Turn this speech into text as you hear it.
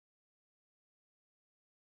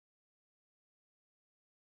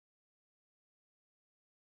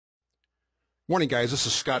Morning, guys. This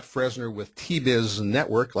is Scott Fresener with T-Biz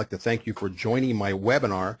Network. I'd like to thank you for joining my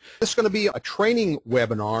webinar. This is going to be a training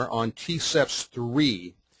webinar on T-Seps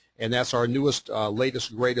 3, and that's our newest,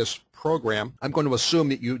 latest, greatest program. I'm going to assume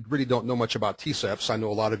that you really don't know much about T-Seps. I know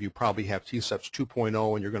a lot of you probably have T-Seps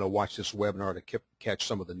 2.0, and you're going to watch this webinar to catch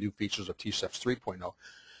some of the new features of T-Seps 3.0.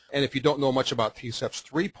 And if you don't know much about T-Seps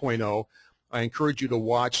 3.0, I encourage you to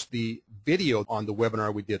watch the video on the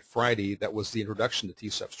webinar we did Friday that was the introduction to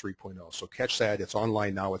T-Seps 3.0. So catch that. It's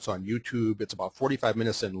online now. It's on YouTube. It's about 45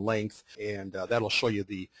 minutes in length, and that'll show you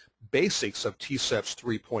the basics of T-Seps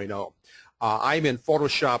 3.0. I'm in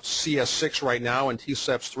Photoshop CS6 right now, and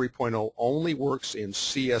T-Seps 3.0 only works in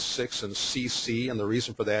CS6 and CC, and the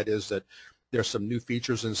reason for that is that there's some new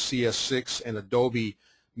features in CS6, and Adobe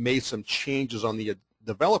made some changes on the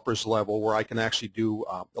developers level where I can actually do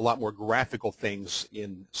a lot more graphical things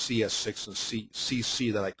in CS6 and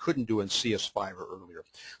CC that I couldn't do in CS5 or earlier.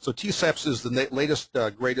 So T-Seps is the latest,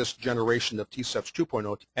 greatest generation of T-Seps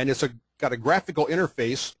 2.0, and it's got a graphical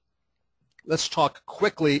interface. Let's talk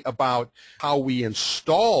quickly about how we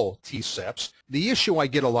install T-Seps. The issue I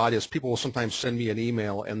get a lot is people will sometimes send me an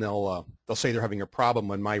email and they'll say they're having a problem,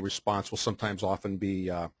 and my response will sometimes often be,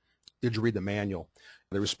 did you read the manual?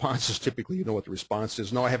 The response is typically, you know what the response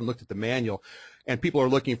is. No, I haven't looked at the manual. And people are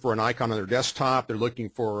looking for an icon on their desktop. They're looking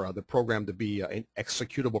for the program to be an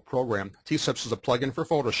executable program. T-Seps is a plugin for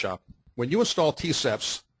Photoshop. When you install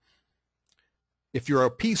T-Seps, if you're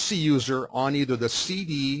a PC user on either the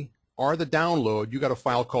CD or the download, you got a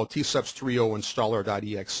file called T-Seps 3.0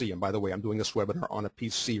 installer.exe. And by the way, I'm doing this webinar on a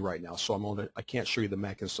PC right now, so I can't show you the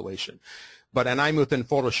Mac installation. And I'm within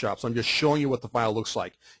Photoshop, so I'm just showing you what the file looks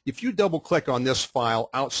like. If you double-click on this file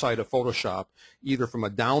outside of Photoshop, either from a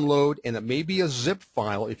download, and it may be a zip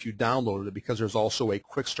file if you downloaded it, because there's also a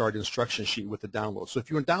quick start instruction sheet with the download. So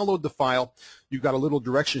if you download the file, you've got a little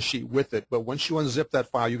direction sheet with it, but once you unzip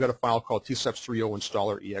that file, you've got a file called T-Seps 3.0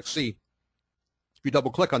 installer.exe. If you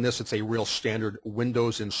double-click on this, it's a real standard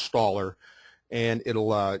Windows installer, and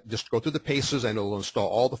it'll just go through the paces and it'll install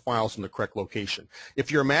all the files in the correct location. If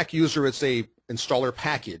you're a Mac user, it's a installer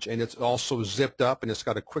package, and it's also zipped up, and it's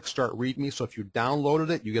got a quick start readme. So if you downloaded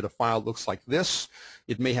it, you get a file that looks like this.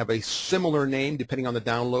 It may have a similar name depending on the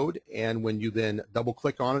download, and when you then double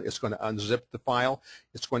click on it, it's going to unzip the file.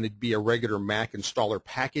 It's going to be a regular Mac installer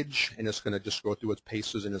package, and it's going to just go through its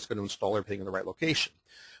paces, and it's going to install everything in the right location.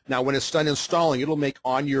 Now when it's done installing, it'll make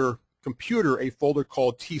on your computer a folder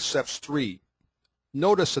called T-Seps 3.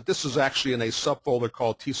 Notice that this is actually in a subfolder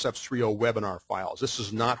called T-Seps 3.0 webinar files. This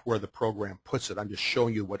is not where the program puts it. I'm just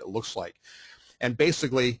showing you what it looks like. And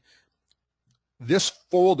basically, this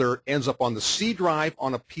folder ends up on the C drive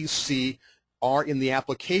on a PC or in the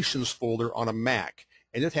applications folder on a Mac.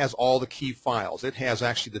 And it has all the key files. It has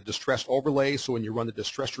actually the distressed overlays, so when you run the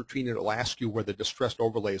distress routine, it'll ask you where the distressed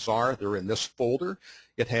overlays are. They're in this folder.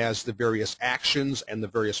 It has the various actions and the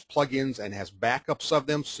various plugins, and has backups of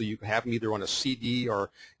them, so you can have them either on a CD or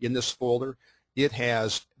in this folder. It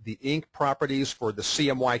has the ink properties for the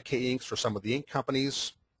CMYK inks for some of the ink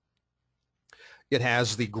companies. It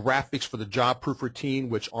has the graphics for the job proof routine,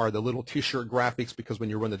 which are the little t-shirt graphics, because when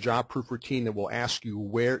you run the job proof routine, it will ask you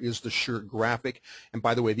where is the shirt graphic. And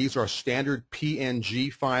by the way, these are standard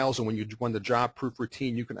PNG files, and when you run the job proof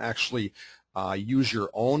routine, you can actually use your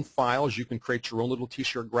own files. You can create your own little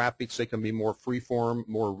t-shirt graphics. They can be more freeform,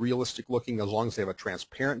 more realistic looking, as long as they have a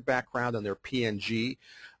transparent background and they're PNG.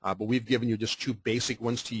 But we've given you just two basic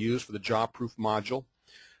ones to use for the job proof module.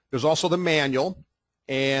 There's also the manual.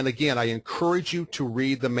 And again, I encourage you to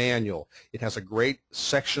read the manual. It has a great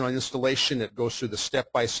section on installation. It goes through the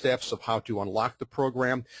step-by-steps of how to unlock the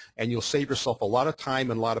program, and you'll save yourself a lot of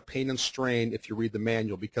time and a lot of pain and strain if you read the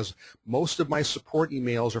manual, because most of my support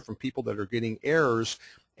emails are from people that are getting errors,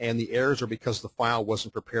 and the errors are because the file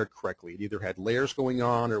wasn't prepared correctly. It either had layers going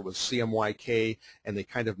on or it was CMYK, and they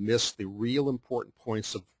kind of missed the real important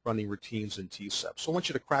points of running routines in T-Seps. So I want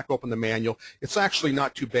you to crack open the manual. It's actually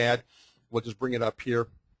not too bad. We'll just bring it up here.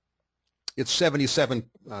 It's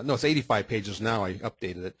 85 pages now. I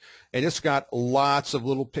updated it. And it's got lots of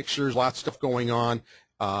little pictures, lots of stuff going on.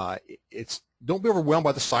 Don't be overwhelmed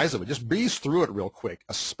by the size of it. Just breeze through it real quick,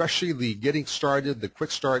 especially the getting started, the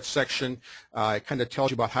quick start section. It kind of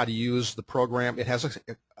tells you about how to use the program. It has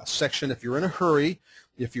a section if you're in a hurry.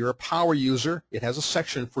 If you're a power user, it has a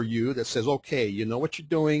section for you that says, okay, you know what you're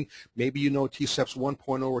doing. Maybe you know T-Seps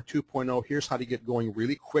 1.0 or 2.0. Here's how to get going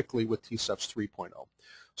really quickly with T-Seps 3.0.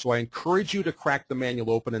 So I encourage you to crack the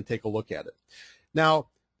manual open and take a look at it. Now,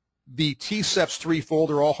 The T-Seps 3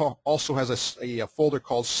 folder also has a folder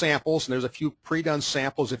called samples, and there's a few pre-done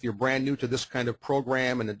samples. If you're brand new to this kind of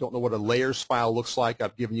program and don't know what a layers file looks like,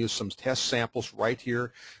 I've given you some test samples right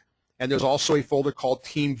here. And there's also a folder called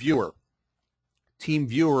Team Viewer. Team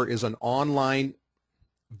Viewer is an online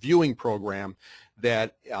viewing program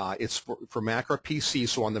that it's for Mac or PC.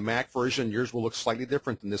 So on the Mac version, yours will look slightly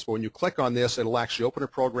different than this. But when you click on this, it'll actually open a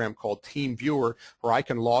program called Team Viewer where I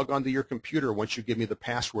can log onto your computer once you give me the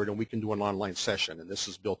password, and we can do an online session. And this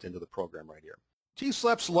is built into the program right here.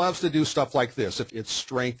 T-Seps loves to do stuff like this. If its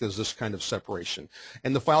strength is this kind of separation.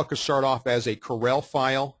 And the file could start off as a Corel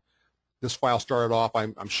file. This file started off,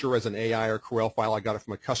 I'm sure, as an AI or Corel file. I got it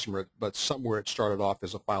from a customer, but somewhere it started off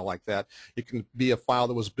as a file like that. It can be a file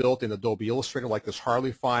that was built in Adobe Illustrator, like this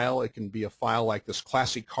Harley file. It can be a file like this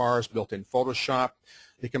Classic Cars built in Photoshop.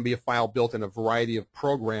 It can be a file built in a variety of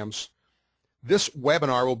programs. This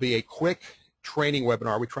webinar will be a quick training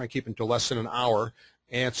webinar. We try and keep it to less than an hour.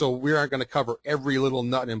 And so we aren't going to cover every little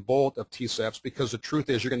nut and bolt of T-Seps, because the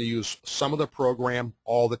truth is you're going to use some of the program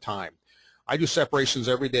all the time. I do separations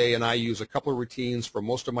every day, and I use a couple of routines for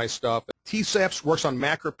most of my stuff. T-Seps works on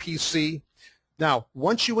Mac or PC. Now,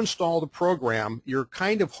 once you install the program, you're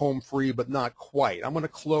kind of home free, but not quite. I'm going to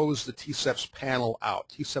close the T-Seps panel out.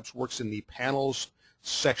 T-Seps works in the panels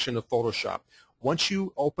section of Photoshop. Once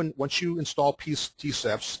you install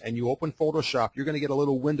T-Seps and you open Photoshop, you're going to get a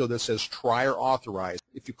little window that says Try or Authorize.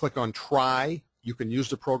 If you click on Try, you can use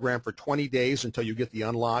the program for 20 days until you get the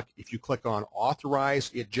unlock. If you click on Authorize,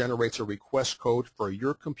 it generates a request code for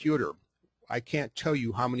your computer. I can't tell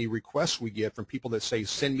you how many requests we get from people that say,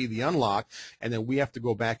 send me the unlock, and then we have to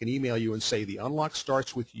go back and email you and say, the unlock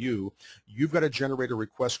starts with you. You've got to generate a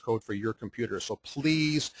request code for your computer. So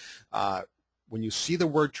please, when you see the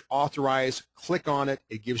word Authorize, click on it.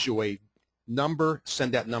 It gives you a number,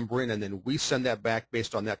 send that number in, and then we send that back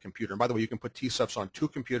based on that computer. And by the way, you can put T-Seps on 2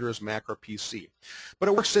 computers, Mac or PC. But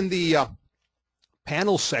it works in the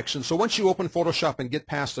panels section. So once you open Photoshop and get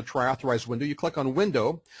past the Try Authorize window, you click on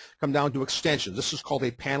Window, come down to Extensions. This is called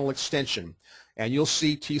a panel extension, and you'll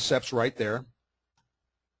see T-Seps right there.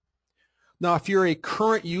 Now, if you're a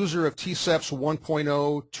current user of T-Seps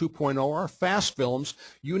 1.0, 2.0, or Fast Films,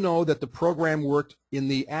 you know that the program worked in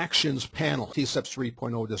the Actions panel. T-Seps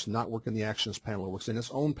 3.0 does not work in the Actions panel. It works in its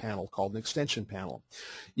own panel called an Extension panel.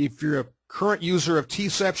 If you're a current user of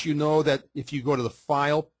T-Seps, you know that if you go to the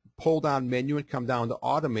File pull-down menu and come down to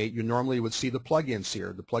Automate, you normally would see the plugins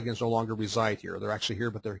here. The plugins no longer reside here. They're actually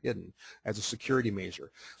here, but they're hidden as a security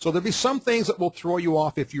measure. So there'll be some things that will throw you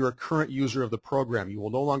off if you're a current user of the program. You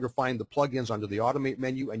will no longer find the plugins under the Automate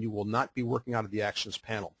menu, and you will not be working out of the Actions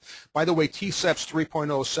panel. By the way, T-Seps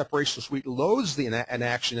 3.0 Separation Suite loads an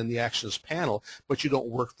action in the Actions panel, but you don't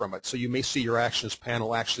work from it. So you may see your Actions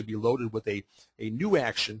panel actually be loaded with a new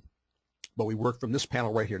action, but we work from this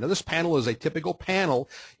panel right here. Now, this panel is a typical panel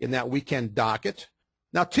in that we can dock it.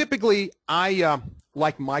 Now, typically, I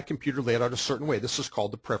like my computer laid out a certain way. This is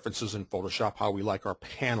called the preferences in Photoshop, how we like our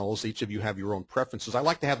panels. Each of you have your own preferences. I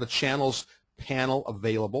like to have the channels panel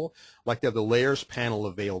available. I like to have the layers panel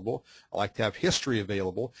available. I like to have history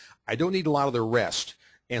available. I don't need a lot of the rest.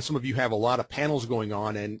 And some of you have a lot of panels going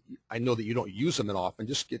on, and I know that you don't use them that often.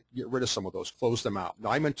 Just get rid of some of those. Close them out.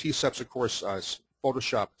 Now, I'm in T-Seps, of course,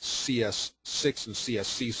 Photoshop CS6 and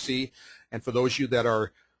CSCC, and for those of you that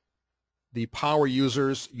are the power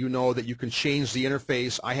users, you know that you can change the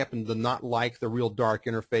interface. I happen to not like the real dark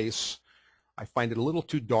interface. I find it a little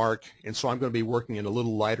too dark, and so I'm going to be working in a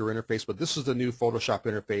little lighter interface, but this is the new Photoshop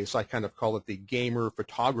interface. I kind of call it the gamer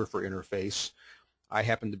photographer interface. I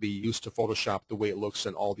happen to be used to Photoshop the way it looks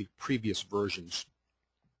in all the previous versions.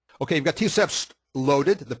 Okay, you've got T-Seps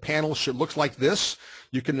loaded. The panel looks like this.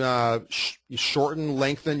 You can shorten,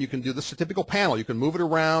 lengthen. You can do this. A typical panel. You can move it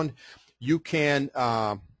around. You can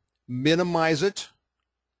minimize it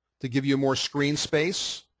to give you more screen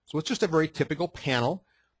space. So it's just a very typical panel.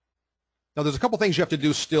 Now, there's a couple things you have to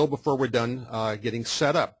do still before we're done getting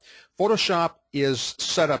set up. Photoshop is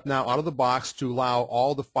set up now out of the box to allow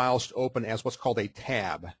all the files to open as what's called a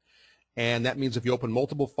tab. And that means if you open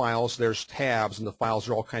multiple files, there's tabs, and the files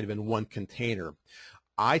are all kind of in one container.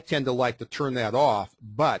 I tend to like to turn that off,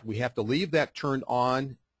 but we have to leave that turned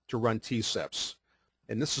on to run T-Seps.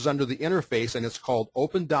 And this is under the interface, and it's called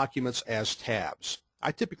Open Documents as Tabs.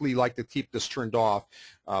 I typically like to keep this turned off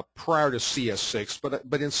prior to CS6,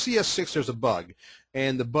 but in CS6 there's a bug.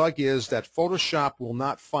 And the bug is that Photoshop will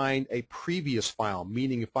not find a previous file,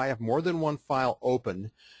 meaning if I have more than one file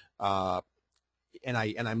open,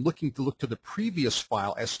 I'm looking to the previous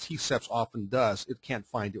file, as T-Seps often does, it can't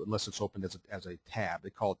find it unless it's opened as a tab. They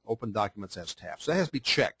call it Open Documents as tabs. So that has to be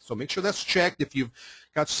checked. So make sure that's checked. If you've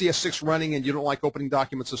got CS6 running and you don't like opening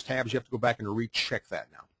documents as tabs, you have to go back and recheck that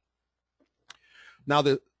now. Now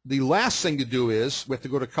the last thing to do is we have to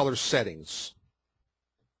go to color settings.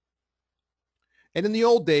 And in the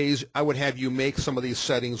old days, I would have you make some of these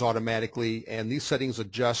settings automatically, and these settings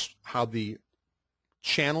adjust how the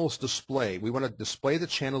channels display. We want to display the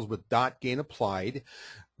channels with dot gain applied.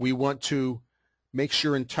 We want to make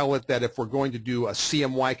sure and tell it that if we're going to do a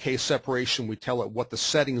CMYK separation, we tell it what the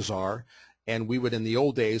settings are, and we would in the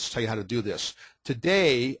old days tell you how to do this.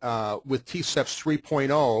 Today, with T-Seps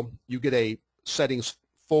 3.0, you get a settings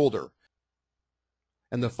folder,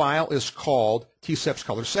 and the file is called T-Seps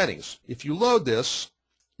Color Settings. If you load this,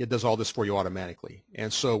 it does all this for you automatically.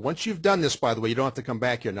 And so once you've done this, by the way, you don't have to come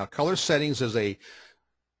back here. Now, Color Settings is a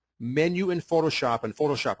menu in Photoshop, and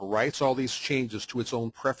Photoshop writes all these changes to its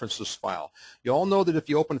own preferences file. You all know that if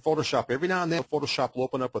you open Photoshop, every now and then Photoshop will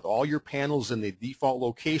open up with all your panels in the default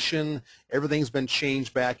location. Everything's been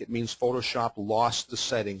changed back. It means Photoshop lost the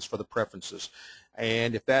settings for the preferences.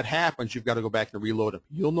 And if that happens, you've got to go back and reload them.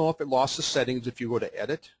 You'll know if it lost the settings if you go to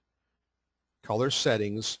Edit, Color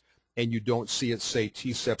Settings, and you don't see it say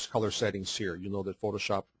T-Seps Color Settings here. You know that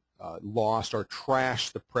Photoshop lost or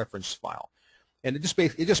trashed the preference file. And it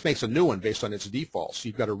just makes a new one based on its defaults. So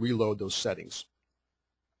you've got to reload those settings.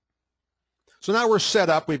 So now we're set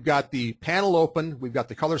up. We've got the panel open. We've got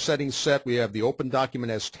the color settings set. We have the open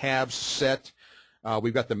document as tabs set.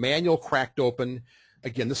 We've got the manual cracked open.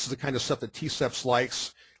 Again, this is the kind of stuff that T-Seps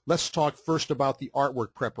likes. Let's talk first about the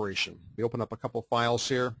artwork preparation. We open up a couple files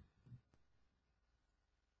here.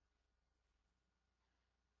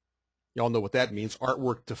 You all know what that means,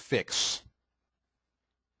 artwork to fix.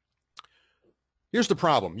 Here's the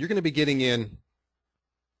problem. You're going to be getting in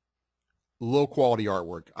low quality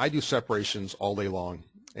artwork. I do separations all day long,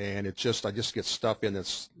 and I just get stuff in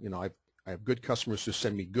that's, I have good customers who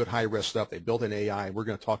send me good high-res stuff. They build in AI, and we're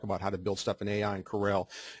going to talk about how to build stuff in AI and Corel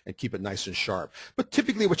and keep it nice and sharp. But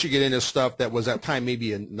typically what you get in is stuff that was at the time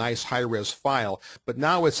maybe a nice high-res file, but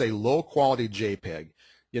now it's a low-quality JPEG.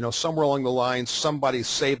 Somewhere along the line, somebody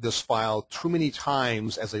saved this file too many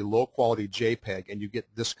times as a low-quality JPEG, and you get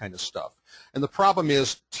this kind of stuff. And the problem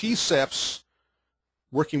is T-Seps,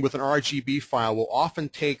 working with an RGB file, will often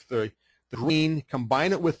take the green,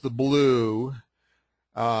 combine it with the blue,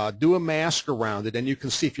 do a mask around it, and you can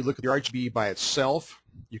see if you look at the RGB by itself,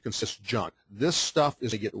 you can see it's junk. This stuff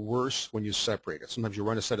is going to get worse when you separate it. Sometimes you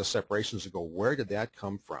run a set of separations and go, where did that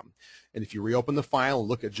come from? And if you reopen the file and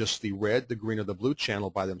look at just the red, the green, or the blue channel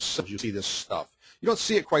by themselves, you see this stuff. You don't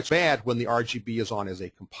see it quite so bad when the RGB is on as a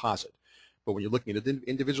composite. But when you're looking at the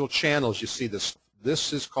individual channels, you see this.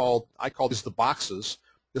 This is called, I call these the boxes.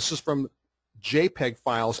 This is from JPEG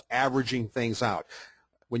files averaging things out.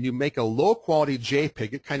 When you make a low-quality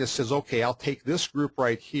JPEG, it kind of says, okay, I'll take this group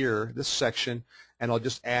right here, this section, and I'll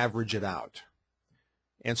just average it out.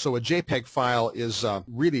 And so a JPEG file is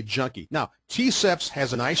really junky. Now, T-Seps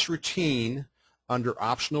has a nice routine under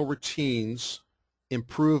optional routines,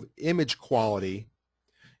 improve image quality,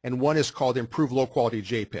 and one is called improve low-quality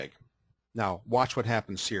JPEG. Now, watch what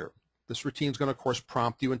happens here. This routine is going to, of course,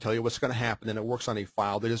 prompt you and tell you what's going to happen, and it works on a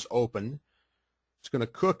file that is open. It's going to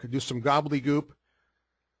cook, do some gobbledygook.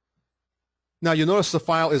 Now, you'll notice the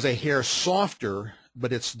file is a hair softer,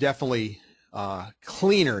 but it's definitely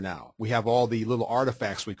cleaner now. We have all the little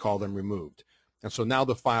artifacts, we call them, removed. And so now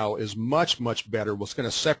the file is much, much better. Well, it's going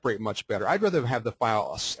to separate much better. I'd rather have the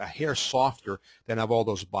file a hair softer than have all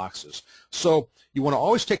those boxes. So you want to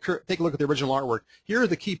always take a look at the original artwork. Here are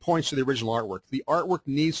the key points to the original artwork. The artwork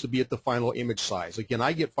needs to be at the final image size. Again,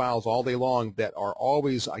 I get files all day long that are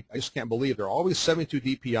always, I just can't believe, they're always 72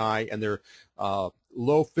 dpi and they're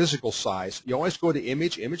low physical size. You always go to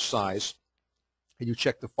image size, and you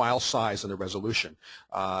check the file size and the resolution.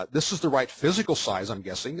 This is the right physical size, I'm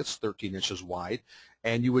guessing. It's 13 inches wide.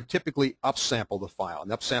 And you would typically upsample the file.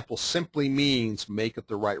 And upsample simply means make it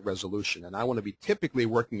the right resolution. And I want to be typically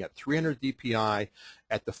working at 300 dpi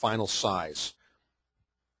at the final size.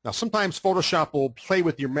 Now, sometimes Photoshop will play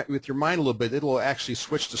with your mind a little bit. It'll actually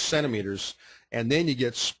switch to centimeters, and then you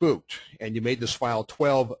get spooked, and you made this file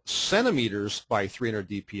 12 centimeters by 300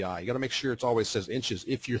 dpi. You got to make sure it always says inches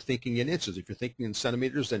if you're thinking in inches. If you're thinking in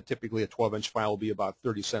centimeters, then typically a 12-inch file will be about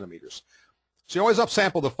 30 centimeters. So you always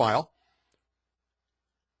upsample the file.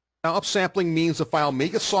 Now, upsampling means the file may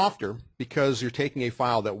get softer because you're taking a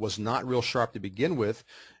file that was not real sharp to begin with,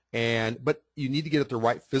 but you need to get it the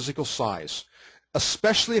right physical size.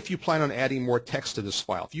 especially if you plan on adding more text to this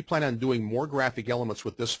file. If you plan on doing more graphic elements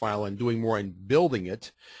with this file and doing more in building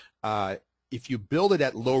it, if you build it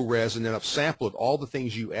at low res and then upsample it, all the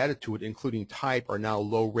things you added to it, including type, are now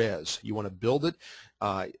low res. You want to build it,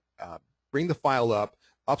 bring the file up,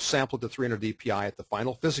 upsample it to 300 dpi at the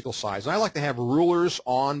final physical size. And I like to have rulers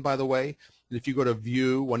on, by the way. And if you go to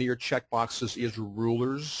View, one of your checkboxes is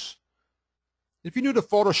Rulers. If you're new to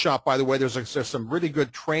Photoshop, by the way, there's some really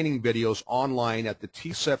good training videos online at the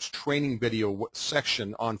T-Seps training video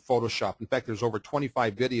section on Photoshop. In fact, there's over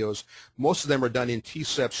 25 videos. Most of them are done in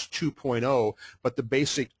T-Seps 2.0, but the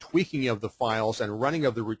basic tweaking of the files and running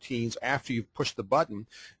of the routines after you've pushed the button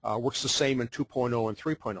works the same in 2.0 and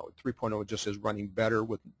 3.0. 3.0 just is running better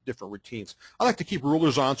with different routines. I like to keep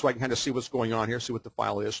rulers on so I can kind of see what's going on here, see what the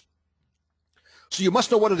file is. So you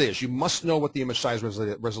must know what it is. You must know what the image size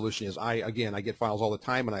resolution is. Again, I get files all the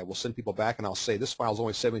time, and I will send people back, and I'll say, this file is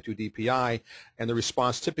only 72 dpi, and the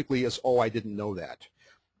response typically is, oh, I didn't know that.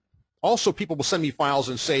 Also, people will send me files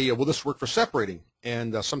and say, will this work for separating?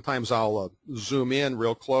 And sometimes I'll zoom in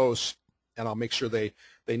real close, and I'll make sure they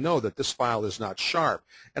know that this file is not sharp.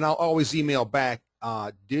 And I'll always email back,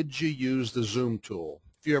 did you use the zoom tool?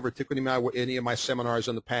 If you ever took any of my seminars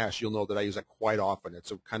in the past, you'll know that I use that quite often.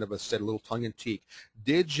 It's a kind of a little tongue-in-cheek.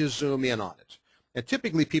 Did you zoom in on it? And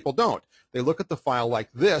typically people don't. They look at the file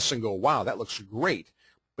like this and go, wow, that looks great.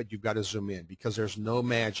 But you've got to zoom in because there's no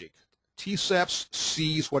magic. T-Seps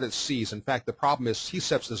sees what it sees. In fact, the problem is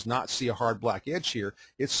T-Seps does not see a hard black edge here.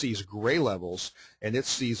 It sees gray levels, and it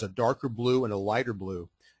sees a darker blue and a lighter blue.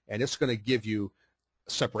 And it's going to give you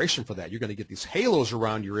separation for that. You're going to get these halos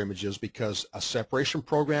around your images because a separation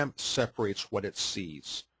program separates what it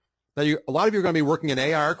sees. Now, a lot of you are going to be working in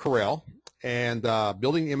AI or Corel and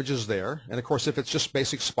building images there. And of course, if it's just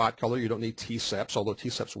basic spot color, you don't need T-Seps, although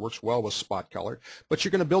T-Seps works well with spot color. But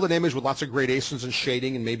you're going to build an image with lots of gradations and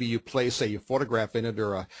shading, and maybe you place a photograph in it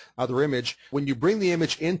or a other image. When you bring the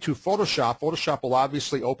image into Photoshop, Photoshop will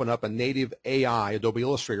obviously open up a native AI, Adobe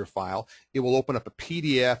Illustrator file. It will open up a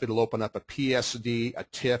PDF, it'll open up a PSD, a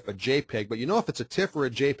TIFF, a JPEG. But you know if it's a TIFF or a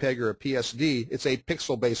JPEG or a PSD, it's a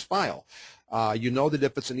pixel-based file. You know that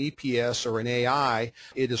if it's an EPS or an AI,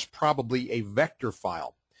 it is probably a vector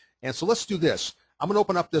file. And so let's do this. I'm going to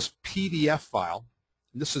open up this PDF file.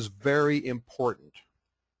 And this is very important.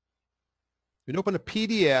 When you open a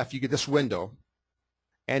PDF, you get this window,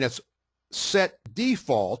 and it's set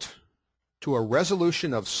default to a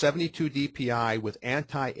resolution of 72 dpi with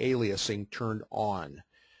anti-aliasing turned on.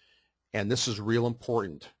 And this is real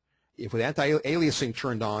important. If with anti-aliasing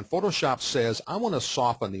turned on, Photoshop says, I want to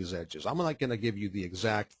soften these edges. I'm not going to give you the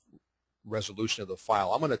exact resolution of the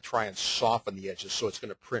file. I'm going to try and soften the edges so it's going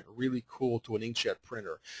to print really cool to an inkjet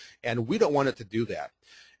printer. And we don't want it to do that.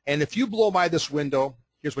 And if you blow by this window,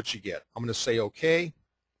 here's what you get. I'm going to say OK,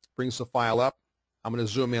 brings the file up. I'm going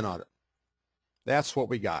to zoom in on it. That's what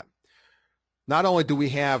we got. Not only do we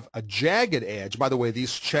have a jagged edge, by the way,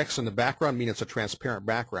 these checks in the background mean it's a transparent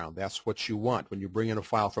background. That's what you want. When you bring in a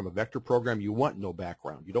file from a vector program, you want no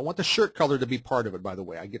background. You don't want the shirt color to be part of it, by the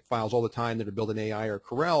way. I get files all the time that are building AI or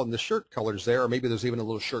Corel, and the shirt color's there, or maybe there's even a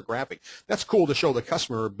little shirt graphic. That's cool to show the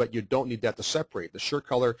customer, but you don't need that to separate. The shirt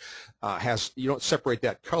color you don't separate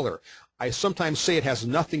that color. I sometimes say it has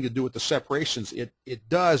nothing to do with the separations. It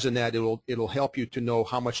does in that it'll help you to know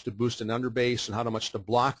how much to boost an underbase and how much to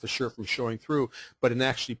block the shirt from showing through. But in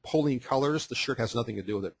actually pulling colors, the shirt has nothing to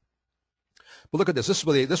do with it. But look at this. This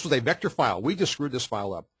was a vector file. We just screwed this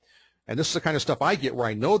file up. And this is the kind of stuff I get where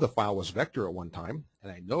I know the file was vector at one time,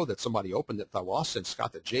 and I know that somebody opened it and thought, well, I'll send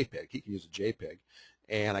Scott the JPEG. He can use a JPEG.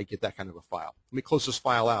 And I get that kind of a file. Let me close this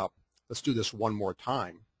file out. Let's do this one more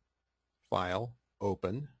time. File,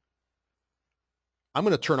 open. I'm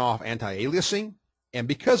going to turn off anti-aliasing, and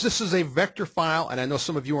because this is a vector file, and I know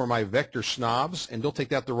some of you are my vector snobs, and don't take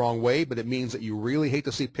that the wrong way, but it means that you really hate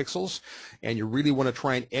to see pixels, and you really want to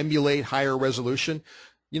try and emulate higher resolution.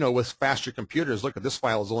 You know, with faster computers, look at this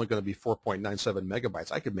file is only going to be 4.97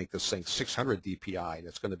 megabytes. I could make this thing 600 dpi, and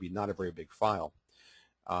it's going to be not a very big file.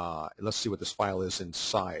 And let's see what this file is in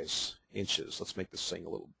size, inches. Let's make this thing a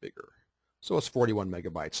little bigger. So it's 41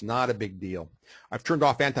 megabytes, not a big deal. I've turned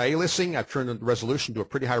off anti-aliasing. I've turned the resolution to a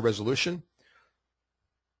pretty high resolution.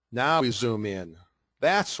 Now we zoom in.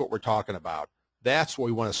 That's what we're talking about. That's what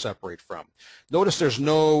we want to separate from. Notice there's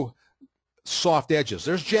no soft edges.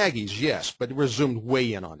 There's jaggies, yes, but we're zoomed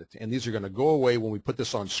way in on it. And these are going to go away when we put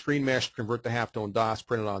this on screen mesh, convert the halftone dots,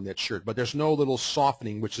 print it on that shirt. But there's no little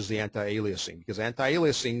softening, which is the anti-aliasing, because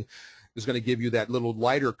anti-aliasing is going to give you that little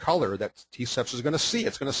lighter color that T-Seps is going to see.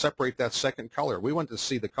 It's going to separate that second color. We want to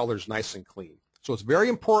see the colors nice and clean. So it's very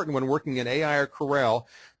important when working in AI or Corel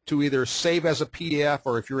to either save as a PDF,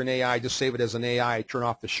 or if you're in AI, just save it as an AI, turn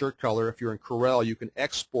off the shirt color. If you're in Corel, you can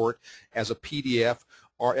export as a PDF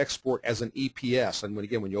or export as an EPS. And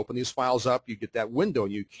again, when you open these files up, you get that window,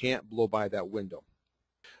 and you can't blow by that window.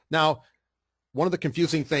 Now, one of the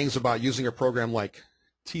confusing things about using a program like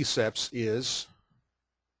T-Seps is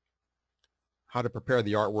how to prepare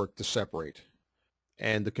the artwork to separate.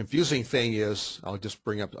 And the confusing thing is, I'll just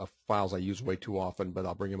bring up files I use way too often, but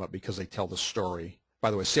I'll bring them up because they tell the story. By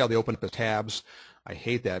the way, see how they open up the tabs? I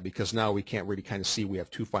hate that because now we can't really kind of see we have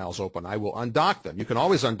two files open. I will undock them. You can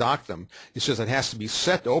always undock them. It says it has to be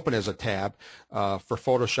set to open as a tab for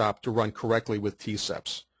Photoshop to run correctly with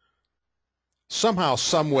T-Seps. Somehow,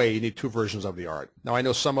 some way, you need two versions of the art. Now, I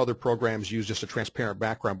know some other programs use just a transparent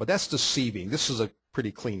background, but that's deceiving. This is a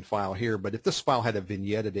pretty clean file here, but if this file had a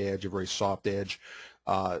vignetted edge, a very soft edge,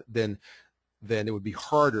 then it would be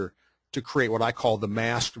harder to create what I call the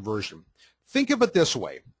masked version. Think of it this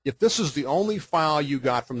way. If this is the only file you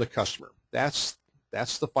got from the customer, that's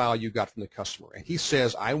the file you got from the customer, and he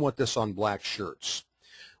says, I want this on black shirts.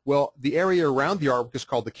 Well, the area around the artwork is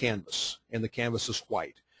called the canvas, and the canvas is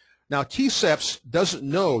white. Now, T-Seps doesn't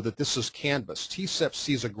know that this is canvas. T-Seps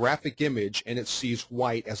sees a graphic image, and it sees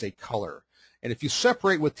white as a color. And if you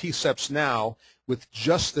separate with T-Seps now, with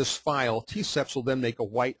just this file, T-Seps will then make a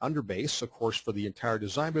white underbase, of course, for the entire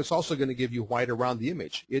design, but it's also going to give you white around the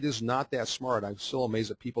image. It is not that smart. I'm still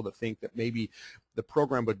amazed at people that think that maybe the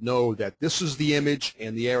program would know that this is the image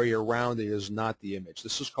and the area around it is not the image.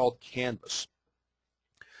 This is called canvas.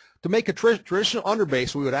 To make a traditional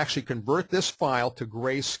underbase, we would actually convert this file to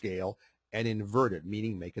grayscale and invert it,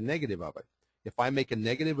 meaning make a negative of it. If I make a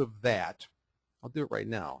negative of that, I'll do it right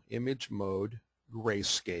now. Image mode,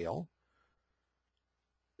 grayscale.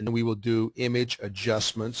 And then we will do image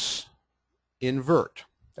adjustments, invert.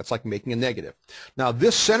 That's like making a negative. Now,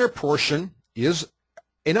 this center portion is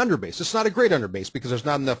an underbase. It's not a great underbase because there's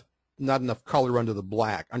not enough color under the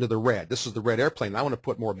black, under the red. This is the red airplane. I want to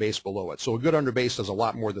put more base below it. So a good underbase does a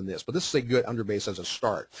lot more than this. But this is a good underbase as a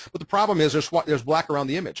start. But the problem is there's black around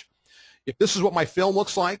the image. If this is what my film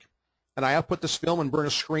looks like, and I output this film and burn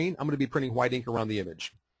a screen, I'm going to be printing white ink around the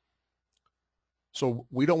image. So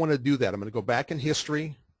we don't want to do that. I'm going to go back in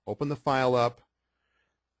history, open the file up.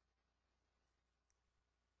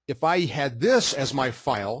 If I had this as my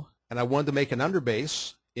file, and I wanted to make an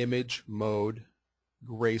underbase, image mode,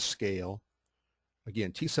 grayscale.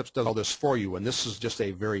 Again, T-Seps does all this for you, and this is just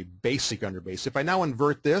a very basic underbase. If I now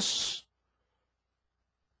invert this,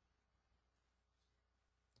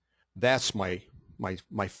 that's my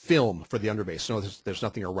film for the underbase. No, there's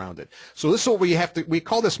nothing around it. So this is what we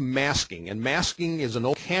call this masking, and masking is an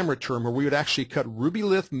old camera term where we would actually cut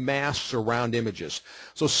rubylith masks around images.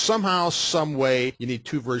 So somehow, some way, you need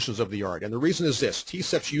two versions of the art, and the reason is this.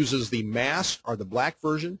 T-Seps uses the mask, or the black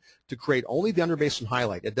version, to create only the underbase and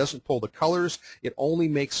highlight. It doesn't pull the colors. It only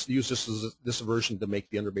uses this version to make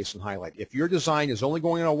the underbase and highlight. If your design is only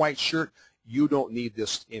going on a white shirt, you don't need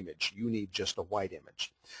this image. You need just a white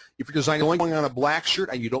image. If your design is only going on a black shirt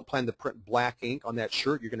and you don't plan to print black ink on that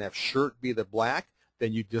shirt, you're going to have shirt be the black,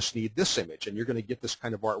 then you just need this image. And you're going to get this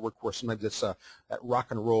kind of artwork where sometimes it's that rock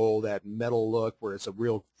and roll, that metal look, where it's a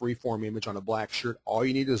real freeform image on a black shirt. All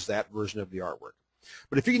you need is that version of the artwork.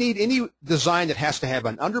 But if you need any design that has to have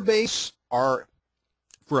an underbase, or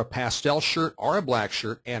for a pastel shirt or a black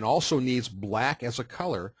shirt, and also needs black as a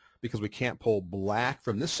color, because we can't pull black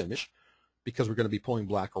from this image, because we're going to be pulling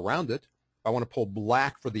black around it. If I want to pull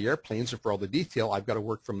black for the airplanes and for all the detail, I've got to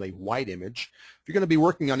work from the white image. If you're going to be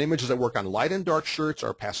working on images that work on light and dark shirts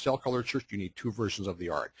or pastel colored shirts, you need two versions of the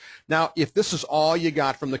art. Now, if this is all you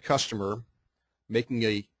got from the customer, making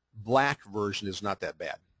a black version is not that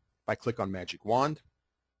bad. If I click on Magic Wand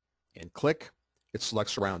and click, it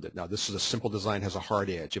selects around it. Now, this is a simple design, has a hard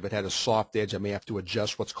edge. If it had a soft edge, I may have to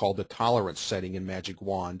adjust what's called the tolerance setting in Magic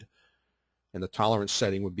Wand. And the tolerance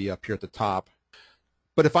setting would be up here at the top.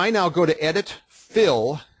 But if I now go to Edit,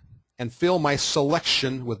 Fill, and fill my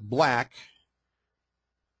selection with black,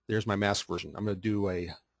 there's my mask version. I'm going to do a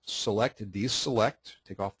select, deselect,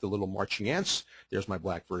 take off the little marching ants. There's my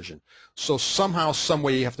black version. So somehow, some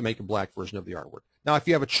way, you have to make a black version of the artwork. Now, if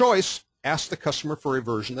you have a choice, ask the customer for a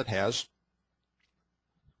version that has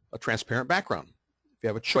a transparent background. If you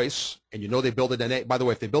have a choice, and you know they build it in by the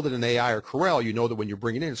way, if they build it in AI or Corel, you know that when you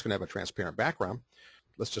bring it in, it's going to have a transparent background.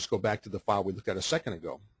 Let's just go back to the file we looked at a second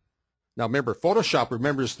ago. Now remember, Photoshop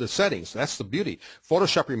remembers the settings. That's the beauty.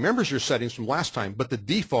 Photoshop remembers your settings from last time, but the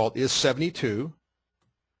default is 72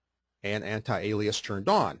 and anti-alias turned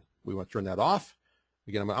on. We want to turn that off.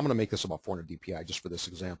 Again, I'm going to make this about 400 dpi just for this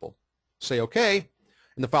example. Say OK.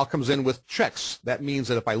 and the file comes in with checks. That means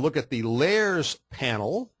that if I look at the layers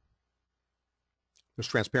panel, there's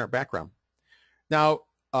transparent background. Now,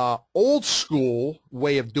 old school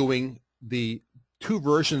way of doing the two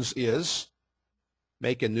versions is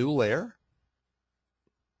make a new layer,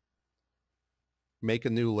 make a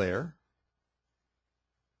new layer,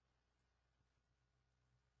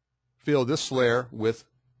 fill this layer with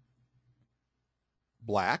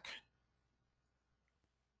black,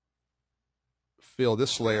 fill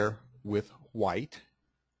this layer with white,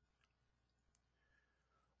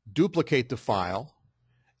 duplicate the file,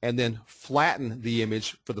 and then flatten the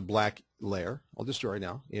image for the black layer. I'll just do it right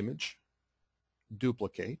now. Image,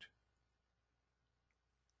 duplicate.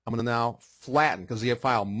 I'm going to now flatten, because the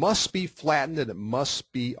file must be flattened and it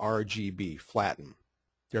must be RGB, flatten.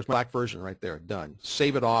 There's my black version right there, done.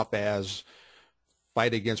 Save it off as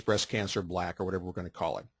Fight Against Breast Cancer Black, or whatever we're going to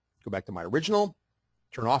call it. Go back to my original,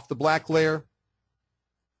 turn off the black layer,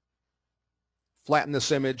 flatten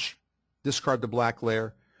this image, discard the black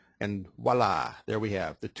layer, and voila, there we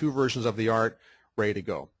have the two versions of the art ready to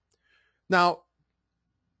go. Now,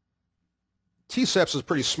 T-Seps is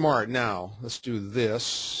pretty smart now. Let's do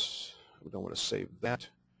this. We don't want to save that.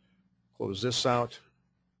 Close this out.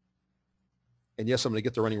 And yes, I'm going to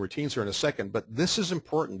get to running routines here in a second, but this is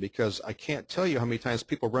important because I can't tell you how many times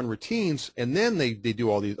people run routines and then they do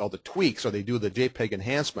all the tweaks, or they do the JPEG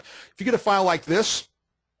enhancement. If you get a file like this,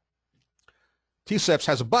 T-Seps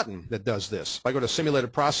has a button that does this. If I go to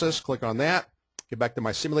simulated process, click on that, get back to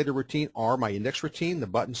my simulated routine or my index routine, the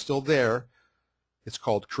button's still there. It's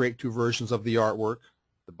called create two versions of the artwork.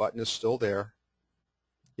 The button is still there.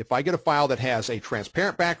 If I get a file that has a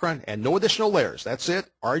transparent background and no additional layers, that's it,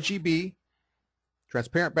 RGB,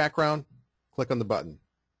 transparent background, click on the button.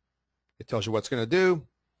 It tells you what it's going to do,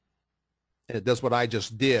 and it does what I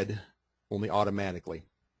just did, only automatically.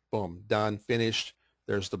 Boom, done, finished.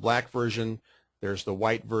 There's the black version, there's the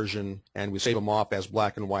white version, and we save them off as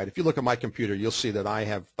black and white. If you look at my computer, you'll see that I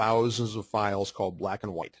have thousands of files called black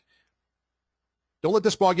and white. Don't let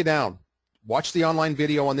this bog you down. Watch the online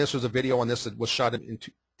video on this. There's a video on this that was shot in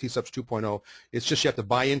T-Seps 2.0. It's just you have to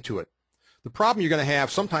buy into it. The problem you're going to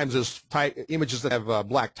have sometimes is images that have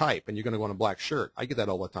black type, and you're going to go on a black shirt. I get that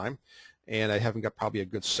all the time, and I haven't got probably a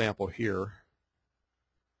good sample here.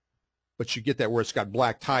 But you get that where it's got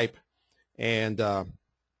black type, and or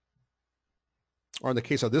in the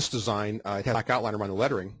case of this design, it has black outline around the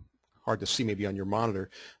lettering. Hard to see maybe on your monitor,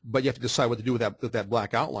 but you have to decide what to do with that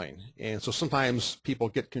black outline. And so sometimes people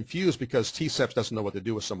get confused because T-Seps doesn't know what to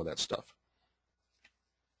do with some of that stuff.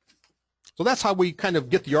 So that's how we kind of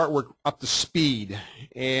get the artwork up to speed.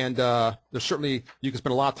 And there's certainly, you can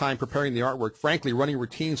spend a lot of time preparing the artwork. Frankly, running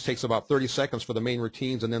routines takes about 30 seconds for the main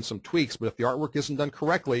routines and then some tweaks. But if the artwork isn't done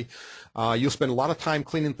correctly, you'll spend a lot of time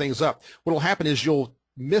cleaning things up. What will happen is you'll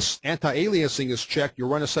miss anti-aliasing is checked. You'll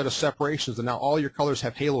run a set of separations, and now all your colors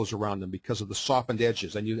have halos around them because of the softened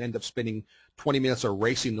edges, and you end up spending 20 minutes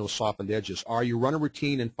erasing those softened edges. Or you run a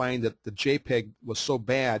routine and find that the JPEG was so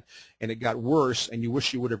bad and it got worse, and you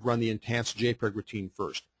wish you would have run the enhanced JPEG routine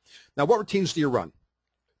first. Now, what routines do you run?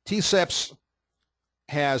 T-Seps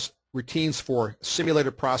has routines for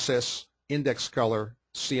simulated process, index color,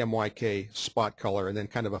 CMYK, spot color, and then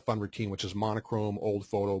kind of a fun routine, which is monochrome, old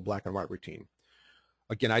photo, black and white routine.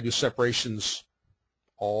 Again, I do separations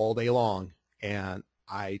all day long, and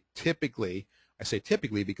I say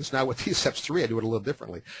typically because now with T-Seps 3 I do it a little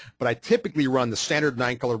differently, but I typically run the standard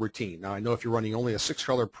 9-color routine. Now I know if you're running only a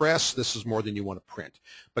 6-color press, this is more than you want to print,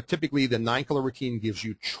 but typically the 9-color routine gives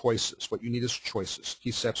you choices. What you need is choices.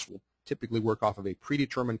 T-Seps will typically work off of a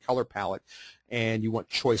predetermined color palette, and you want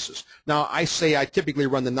choices. Now I say I typically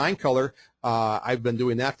run the 9-color. I've been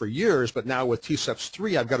doing that for years, but now with T-Seps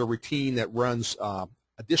 3 I've got a routine that runs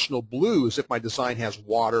additional blues if my design has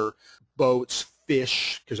water, boats,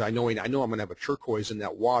 fish, because I know I'm going to have a turquoise in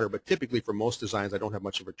that water, but typically for most designs I don't have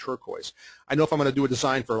much of a turquoise. I know if I'm going to do a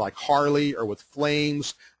design for like Harley or with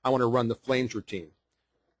flames, I want to run the flames routine.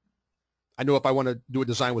 I know if I want to do a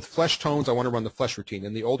design with flesh tones, I want to run the flesh routine.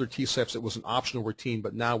 In the older T-Seps it was an optional routine,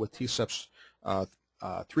 but now with T-Seps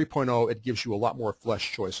 3.0 it gives you a lot more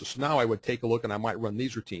flesh choices. So now I would take a look and I might run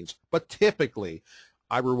these routines, but typically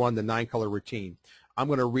I will run the 9-color routine. I'm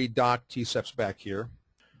going to redock T-Seps back here.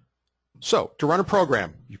 So to run a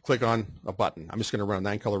program, you click on a button. I'm just going to run a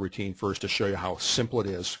 9-color routine first to show you how simple it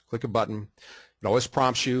is. Click a button. It always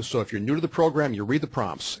prompts you. So if you're new to the program, you read the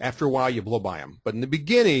prompts. After a while, you blow by them. But in the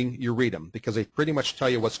beginning, you read them because they pretty much tell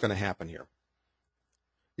you what's going to happen here.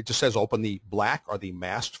 It just says open the black or the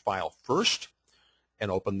masked file first and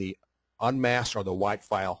open the unmasked or the white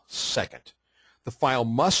file second. The file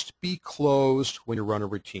must be closed when you run a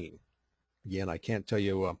routine. Again, I can't tell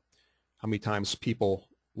you how many times people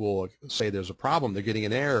will say there's a problem, they're getting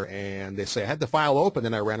an error, and they say, I had the file open,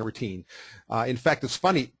 and I ran a routine. In fact, it's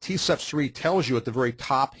funny, T-Seps 3 tells you at the very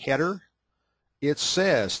top header, it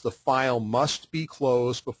says the file must be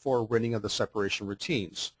closed before running of the separation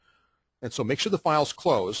routines. And so make sure the file's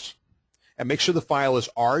closed, and make sure the file is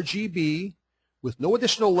RGB with no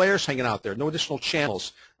additional layers hanging out there, no additional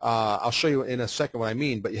channels. I'll show you in a second what I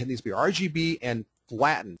mean, but it needs to be RGB and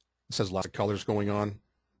flattened. It says lots of colors going on.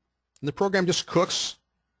 And the program just cooks.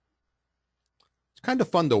 It's kind of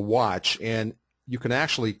fun to watch, and you can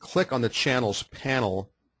actually click on the channels panel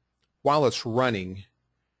while it's running.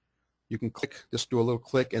 You can click, just do a little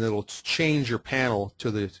click, and it'll change your panel to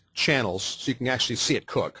the channels so you can actually see it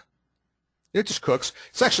cook. It just cooks.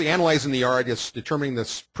 It's actually analyzing the art. It's determining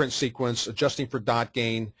the print sequence, adjusting for dot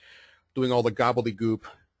gain, doing all the gobbledygook.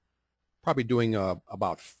 Probably doing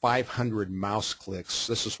about 500 mouse clicks.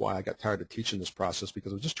 This is why I got tired of teaching this process,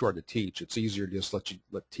 because it was just too hard to teach. It's easier to just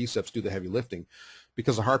let T-Seps do the heavy lifting,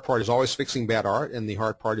 because the hard part is always fixing bad art, and the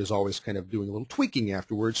hard part is always kind of doing a little tweaking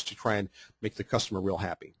afterwards to try and make the customer real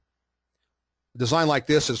happy. A design like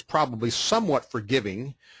this is probably somewhat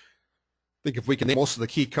forgiving. I think if we can name most of the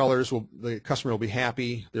key colors, the customer will be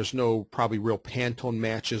happy. There's no probably real Pantone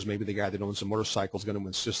matches. Maybe the guy that owns a motorcycle is going to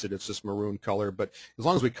insist that it's this maroon color. But as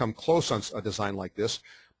long as we come close on a design like this.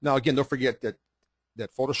 Now, again, don't forget that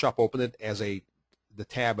Photoshop opened it as the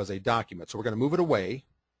tab as a document. So we're going to move it away.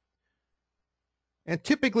 And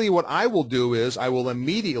typically what I will do is I will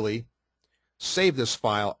immediately save this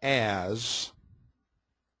file as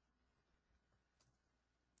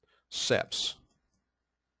Seps.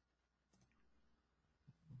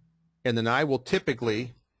 And then I will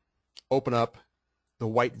typically open up the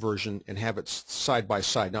white version and have it side by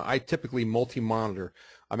side. Now, I typically multi-monitor.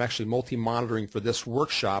 I'm actually multi-monitoring for this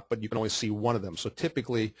workshop, but you can only see one of them. So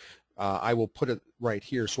typically, I will put it right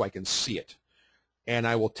here so I can see it. And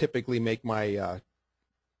I will typically make my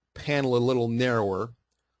panel a little narrower.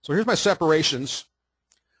 So here's my separations.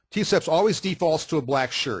 T-Seps always defaults to a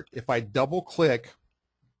black shirt. If I double-click,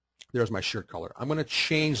 there's my shirt color. I'm going to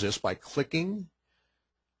change this by clicking.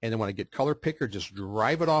 And then when I get color picker, just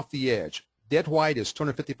drive it off the edge. Dead white is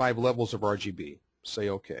 255 levels of RGB. Say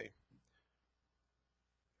OK.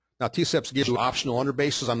 Now, T-Seps gives you optional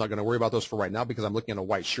underbases. I'm not going to worry about those for right now because I'm looking at a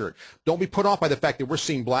white shirt. Don't be put off by the fact that we're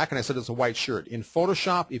seeing black and I said it's a white shirt. In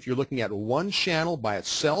Photoshop, if you're looking at one channel by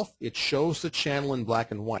itself, it shows the channel in black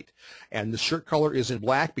and white. And the shirt color is in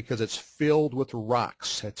black because it's filled with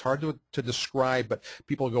rocks. It's hard to describe, but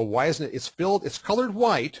people go, why isn't it? It's filled, it's colored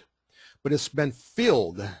white, but it's been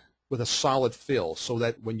filled with a solid fill so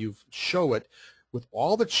that when you show it with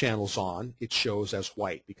all the channels on, it shows as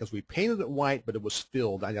white because we painted it white, but it was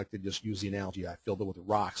filled. I like to just use the analogy. I filled it with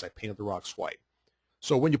rocks. I painted the rocks white.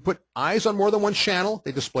 So when you put eyes on more than one channel,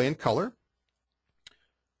 they display in color.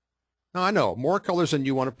 Now, I know, more colors than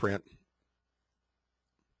you want to print,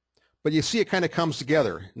 but you see it kind of comes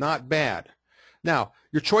together. Not bad. Now,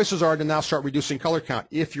 your choices are to now start reducing color count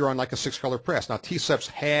if you're on like a 6-color press. Now, T-Seps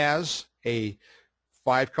has a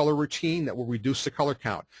 5-color routine that will reduce the color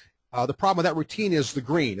count. The problem with that routine is the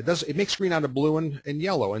green. It makes green out of blue and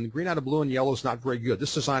yellow, and green out of blue and yellow is not very good.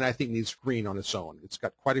 This design, I think, needs green on its own. It's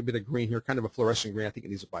got quite a bit of green here, kind of a fluorescent green. I think it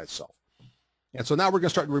needs it by itself. And so now we're going to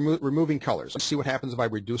start removing colors. Let's see what happens if I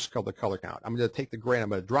reduce the color count. I'm going to take the gray, and I'm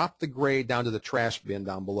going to drop the gray down to the trash bin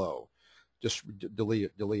down below. Just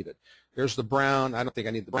delete it. There's the brown. I don't think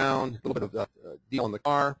I need the brown. A little bit of deal in the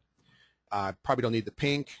car. Probably don't need the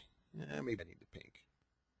pink. Maybe I need the pink.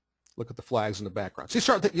 Look at the flags in the background. So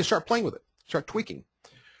you start playing with it. Start tweaking.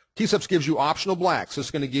 T-Seps gives you optional blacks. It's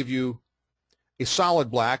going to give you a solid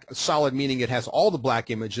black. A solid meaning it has all the black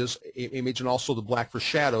image and also the black for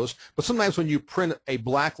shadows. But sometimes when you print a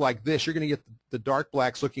black like this, you're going to get the dark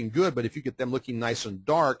blacks looking good. But if you get them looking nice and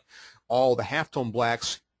dark, all the halftone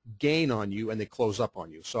blacks gain on you and they close up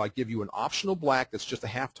on you. So I give you an optional black that's just the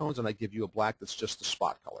halftones, and I give you a black that's just the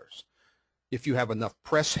spot colors. If you have enough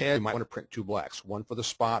press head, you might want to print 2 blacks, one for the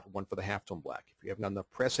spot, one for the halftone black. If you haven't got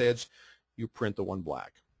enough press heads, you print the 1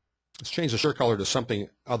 black. Let's change the shirt color to something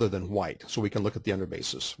other than white so we can look at the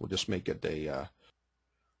underbases. We'll just make it a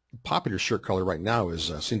popular shirt color right now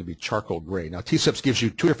is seem to be charcoal gray. Now, T-Seps gives you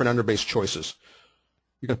 2 different underbase choices.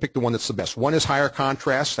 You're going to pick the one that's the best. One is higher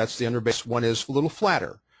contrast. That's the underbase. One is a little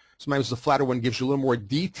flatter. Sometimes the flatter one gives you a little more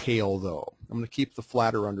detail, though. I'm going to keep the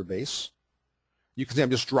flatter underbase. You can see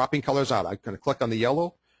I'm just dropping colors out. I'm going to click on the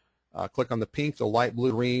yellow, click on the pink, the light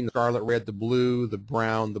blue, green, the scarlet red, the blue, the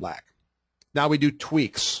brown, the black. Now we do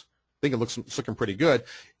tweaks. I think it's looking pretty good.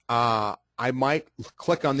 I might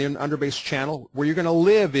click on the underbase channel. Where you're going to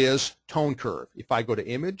live is tone curve. If I go to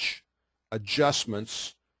image,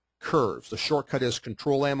 Adjustments, Curves. The shortcut is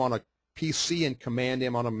Control-M on a PC and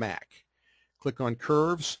Command-M on a Mac. Click on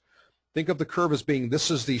Curves. Think of the curve as being,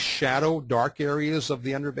 this is the shadow, dark areas of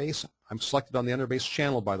the underbase. I'm selected on the underbase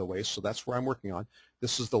channel, by the way, so that's where I'm working on.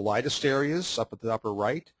 This is the lightest areas up at the upper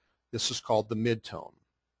right. This is called the midtone.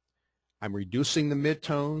 I'm reducing the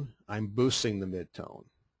midtone. I'm boosting the midtone.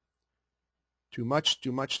 Too much,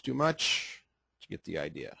 too much, too much. You get the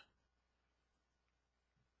idea.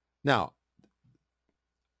 Now,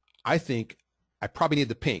 I think I probably need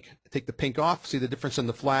the pink. Take the pink off. See the difference in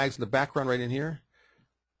the flags in the background right in here?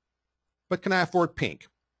 But can I afford pink?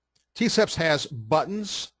 T-Seps has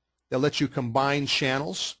buttons that let you combine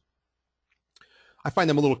channels. I find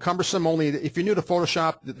them a little cumbersome, only if you're new to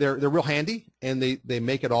Photoshop, they're real handy, and they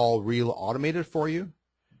make it all real automated for you.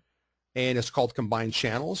 And it's called Combine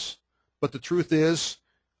Channels. But the truth is,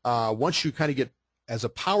 once you kind of get, as a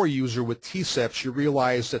power user with T-Seps, you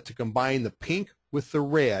realize that to combine the pink with the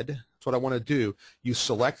red, that's what I want to do. You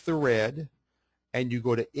select the red, and you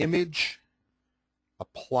go to Image,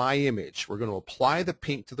 Apply Image. We're going to apply the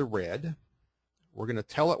pink to the red. We're going to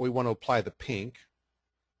tell it we want to apply the pink.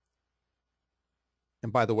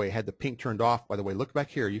 And by the way, I had the pink turned off. By the way, look back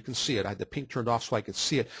here. You can see it. I had the pink turned off so I could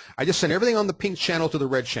see it. I just sent everything on the pink channel to the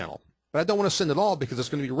red channel. But I don't want to send it all because it's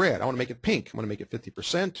going to be red. I want to make it pink. I want to make it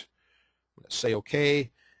 50%. I'm going to say OK.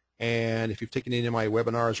 And if you've taken any of my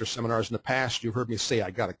webinars or seminars in the past, you've heard me say I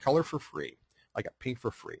got a color for free. I got pink for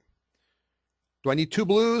free. Do I need two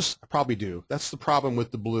blues? I probably do. That's the problem with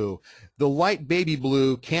the blue. The light baby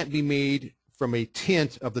blue can't be made from a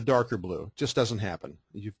tint of the darker blue. It just doesn't happen.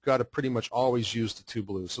 You've got to pretty much always use the two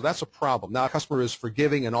blues. So that's a problem. Now, a customer is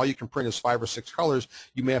forgiving and all you can print is 5 or 6 colors.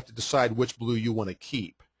 You may have to decide which blue you want to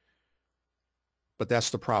keep. But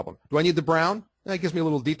that's the problem. Do I need the brown? That gives me a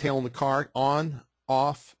little detail in the card. On,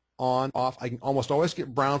 off, on, off. I can almost always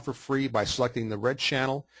get brown for free by selecting the red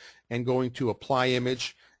channel and going to Apply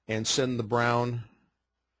Image and send the brown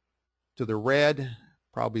to the red,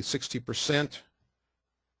 probably 60%,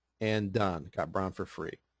 and done. Got brown for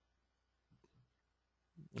free.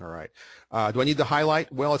 All right. Do I need the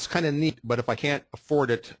highlight? Well, it's kind of neat, but if I can't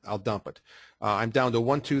afford it, I'll dump it. I'm down to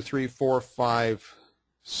 1, 2, 3, 4, 5,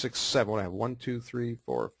 6, 7. What do I have? 1, 2, 3,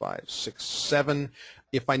 4, 5, 6, 7.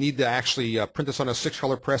 If I need to actually print this on a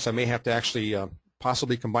 6-color press, I may have to actually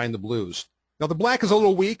possibly combine the blues. Now, the black is a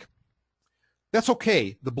little weak. That's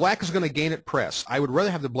okay. The black is going to gain at press. I would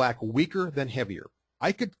rather have the black weaker than heavier.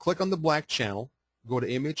 I could click on the black channel, go to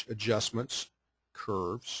Image, Adjustments,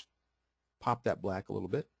 Curves, pop that black a little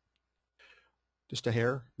bit, just a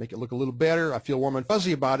hair, make it look a little better. I feel warm and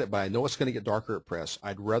fuzzy about it, but I know it's going to get darker at press.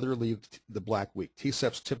 I'd rather leave the black weak.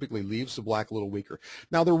 T-Seps typically leaves the black a little weaker.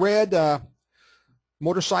 Now the red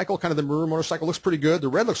motorcycle, kind of the maroon motorcycle, looks pretty good. The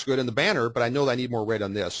red looks good in the banner, but I know that I need more red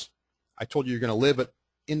on this. I told you you're going to live at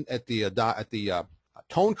the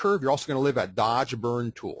tone curve. You're also going to live at Dodge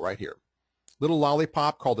Burn tool right here. Little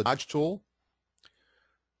lollipop called the Dodge tool.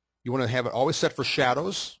 You want to have it always set for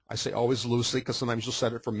shadows. I say always loosely because sometimes you'll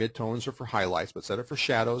set it for midtones or for highlights, but set it for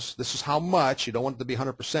shadows. This is how much. You don't want it to be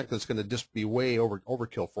 100% because it's going to just be way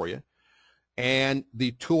overkill for you. And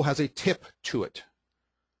the tool has a tip to it.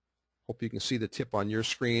 Hope you can see the tip on your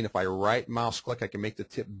screen. If I right mouse click, I can make the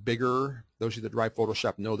tip bigger. Those of you that drive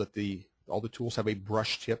Photoshop know that all the tools have a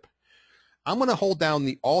brush tip. I'm going to hold down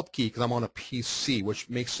the Alt key because I'm on a PC, which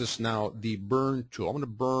makes this now the burn tool. I'm going to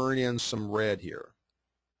burn in some red here.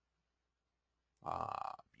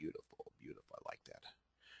 Ah, beautiful, beautiful. I like that.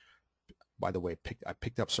 By the way, I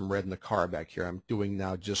picked up some red in the car back here. I'm doing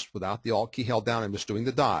now just without the Alt key held down. I'm just doing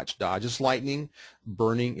the dodge. Dodge is lightening.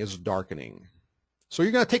 Burning is darkening. So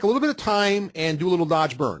you're going to take a little bit of time and do a little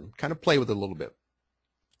dodge burn. Kind of play with it a little bit.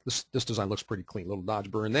 This design looks pretty clean. Little dodge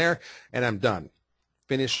burn there, and I'm done.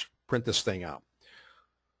 Finish, print this thing out.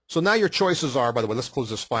 So now your choices are, by the way, let's close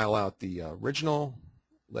this file out, the original.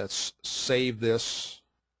 Let's save this.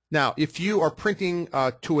 Now, if you are printing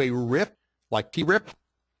to a rip, like T-rip,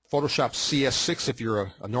 Photoshop CS6, if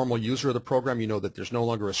you're a normal user of the program, you know that there's no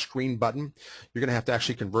longer a screen button. You're going to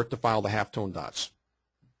actually convert the file to halftone dots.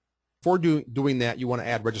 Before doing that, you want to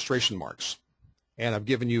add registration marks. And I've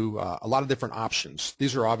given you a lot of different options.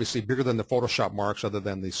 These are obviously bigger than the Photoshop marks, other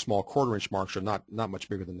than the small 1/4 inch marks are not much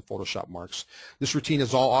bigger than the Photoshop marks. This routine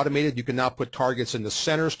is all automated. You can now put targets in the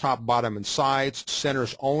centers, top, bottom, and sides.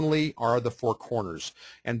 Centers only are the 4 corners.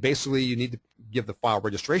 And basically, you need to give the file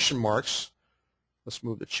registration marks. Let's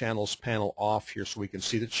move the channels panel off here so we can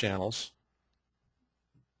see the channels.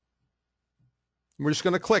 And we're just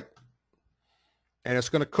going to click. And it's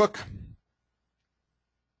going to cook.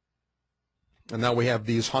 And now we have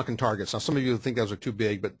these honking targets. Now some of you think those are too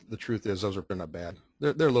big, but the truth is those are not bad.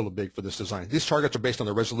 They're a little big for this design. These targets are based on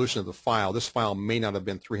the resolution of the file. This file may not have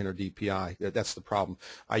been 300 dpi. That's the problem.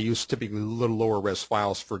 I use typically a little lower res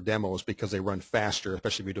files for demos because they run faster,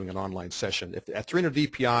 especially if you're doing an online session. If at 300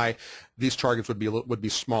 dpi, these targets would be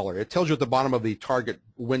smaller. It tells you at the bottom of the target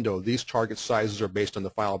window, these target sizes are based on the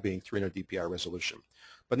file being 300 dpi resolution.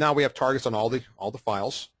 But now we have targets on all the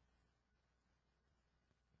files.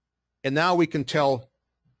 And now we can tell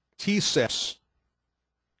T-Seps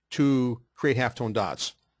to create halftone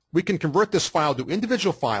dots. We can convert this file to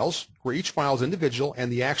individual files, where each file is individual,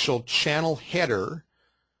 and the actual channel header,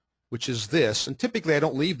 which is this, and typically I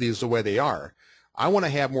don't leave these the way they are. I want to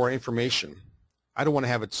have more information. I don't want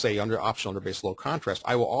to have it say under optional underbase low contrast.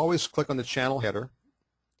 I will always click on the channel header,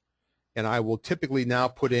 and I will typically now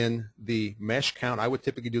put in the mesh count. I would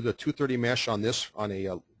typically do the 230 mesh on this, on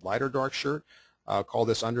a lighter dark shirt. I'll call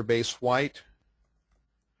this underbase white.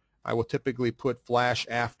 I will typically put flash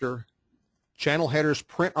after. Channel headers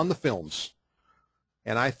print on the films.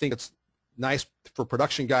 And I think it's nice for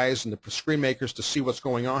production guys and the screen makers to see what's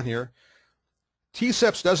going on here.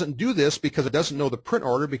 T-Seps doesn't do this because it doesn't know the print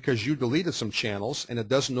order because you deleted some channels, and it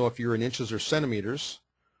doesn't know if you're in inches or centimeters.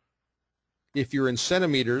 If you're in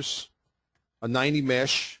centimeters, a 90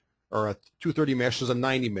 mesh or a 230 mesh is a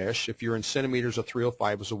 90 mesh. If you're in centimeters, a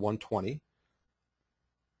 305 is a 120.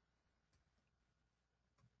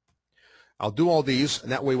 I'll do all these,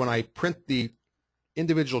 and that way when I print the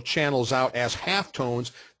individual channels out as halftones,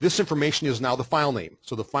 this information is now the file name.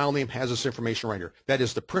 So the file name has this information right here. That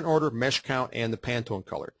is the print order, mesh count, and the Pantone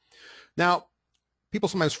color. Now, people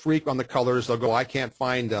sometimes freak on the colors. They'll go, I can't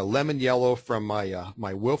find lemon yellow from my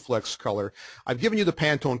my Wilflex color. I've given you the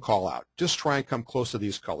Pantone call out. Just try and come close to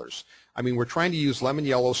these colors. I mean, we're trying to use lemon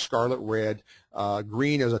yellow, scarlet red,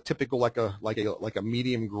 green is a typical like a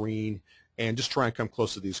medium green, and just try and come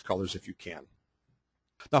close to these colors if you can.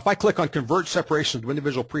 Now, if I click on Convert Separations to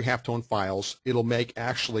Individual Pre-Halftone Files, it'll make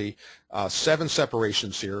actually 7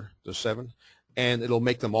 separations here. There's 7. And it'll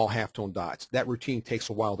make them all halftone dots. That routine takes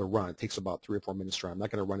a while to run. It takes about 3 or 4 minutes to run. I'm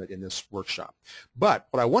not going to run it in this workshop. But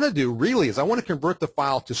what I want to do really is I want to convert the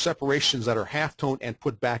file to separations that are halftone and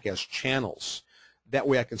put back as channels. That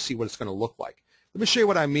way I can see what it's going to look like. Let me show you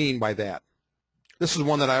what I mean by that. This is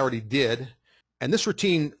one that I already did. And this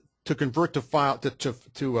routine to convert the file to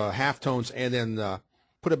halftones and then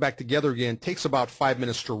put it back together again takes about 5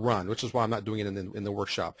 minutes to run, which is why I'm not doing it in the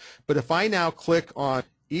workshop. But if I now click on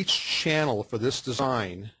each channel for this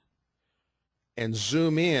design and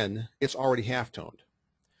zoom in, it's already halftoned.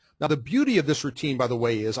 Now the beauty of this routine, by the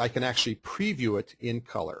way, is I can actually preview it in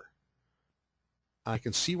color. I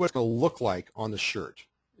can see what it's going to look like on the shirt.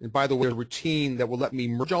 And by the way, a routine that will let me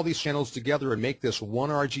merge all these channels together and make this one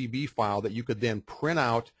RGB file that you could then print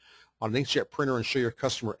out on an inkjet printer and show your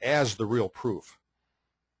customer as the real proof.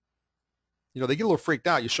 You know, they get a little freaked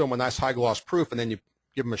out. You show them a nice high gloss proof and then you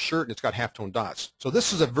give them a shirt and it's got halftone dots. So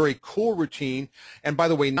this is a very cool routine. And by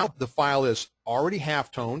the way, now the file is already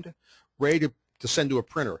halftoned, ready to send to a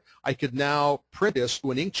printer. I could now print this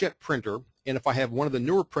to an inkjet printer, and if I have one of the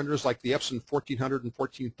newer printers like the Epson 1400 and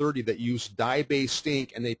 1430 that use dye-based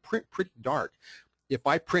ink and they print pretty dark, if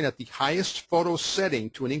I print at the highest photo setting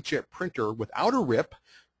to an inkjet printer without a rip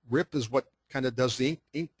is what kind of does the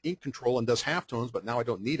ink control and does halftones, but now I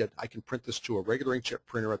don't need it. I can print this to a regular inkjet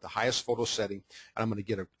printer at the highest photo setting, and I'm going to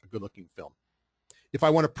get a good-looking film. If I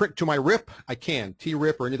want to print to my RIP, I can.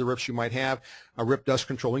 T-RIP or any of the RIPs you might have. A RIP does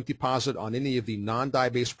control ink deposit on any of the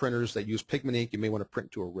non-dye-based printers that use pigment ink. You may want to print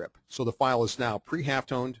to a RIP. So the file is now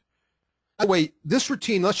pre-halftoned. By the way, this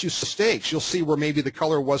routine lets you see mistakes. You'll see where maybe the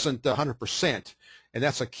color wasn't 100%, and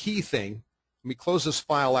that's a key thing. Let me close this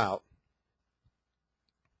file out.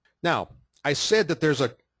 Now, I said that there's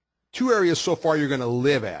 2 areas so far you're going to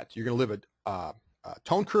live at. You're going to live at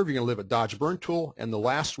tone curve, you're going to live at dodge burn tool, and the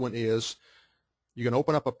last one is you're going to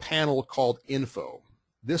open up a panel called info.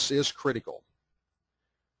 This is critical.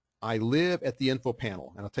 I live at the info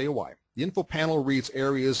panel, and I'll tell you why. The info panel reads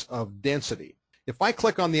areas of density. If I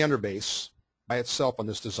click on the underbase by itself on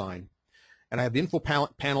this design, and I have the info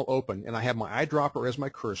panel open, and I have my eyedropper as my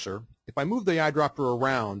cursor, if I move the eyedropper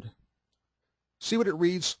around, see what it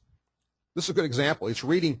reads? This is a good example. It's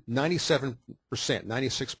reading 97%,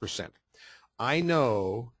 96%. I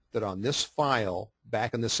know that on this file,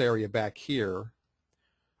 back in this area back here,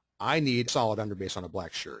 I need solid underbase on a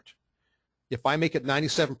black shirt. If I make it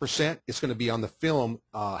 97%, it's going to be on the film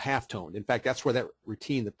halftoned. In fact, that's where that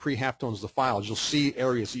routine, the pre-halftones the files. You'll see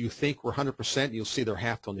areas that you think were 100%, you'll see they're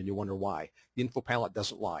halftoned, and you wonder why. The info palette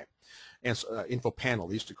doesn't lie. and info panel.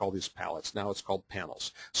 They used to call these palettes. Now it's called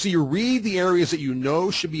panels. So you read the areas that you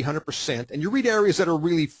know should be 100%, and you read areas that are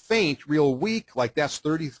really faint, real weak, like that's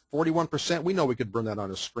 41%. We know we could burn that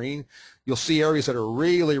on a screen. You'll see areas that are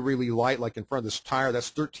really, really light, like in front of this tire,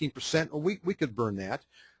 that's 13%. Well, we could burn that.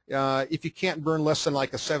 If you can't burn less than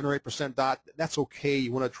like a 7 or 8% dot, that's okay.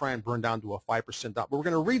 You want to try and burn down to a 5% dot, but we're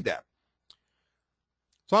going to read that.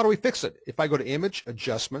 So how do we fix it? If I go to Image,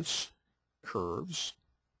 Adjustments, Curves,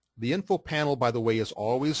 the info panel, by the way, is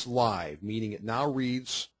always live, meaning it now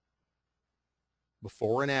reads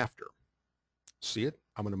before and after. See it?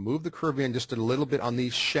 I'm going to move the curve in just a little bit on the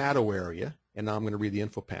shadow area, and now I'm going to read the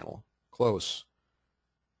info panel. Close.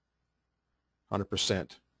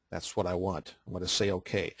 100%. That's what I want. I'm going to say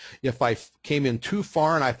OK. If I came in too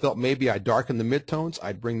far and I felt maybe I darkened the midtones,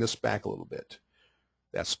 I'd bring this back a little bit.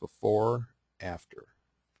 That's before, after.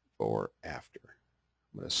 Before, after.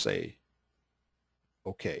 I'm going to say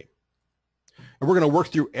OK. And we're going to work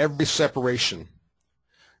through every separation.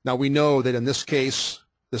 Now we know that in this case,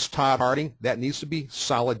 this Todd Harding, that needs to be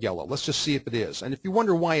solid yellow. Let's just see if it is. And if you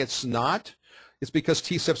wonder why it's not, it's because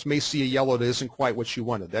T-Seps may see a yellow that isn't quite what you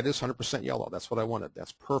wanted. That is 100% yellow. That's what I wanted.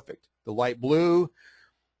 That's perfect. The light blue,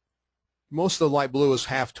 most of the light blue is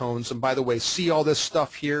halftones. And by the way, see all this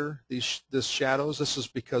stuff here, these shadows? This is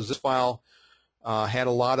because this file had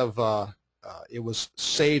a lot of, it was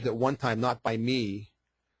saved at one time, not by me,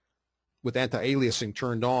 with anti-aliasing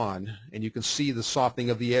turned on, and you can see the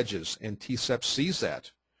softening of the edges, and T-Seps sees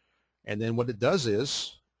that. And then what it does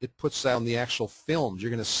is it puts that on the actual films.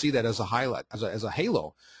 You're going to see that as a highlight, as a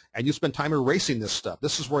halo, and you spend time erasing this stuff.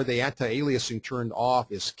 This is where the anti-aliasing turned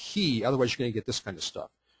off is key. Otherwise, you're going to get this kind of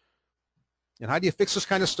stuff. And how do you fix this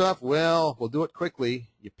kind of stuff? Well, we'll do it quickly.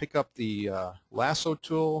 You pick up the lasso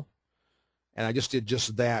tool, and I just did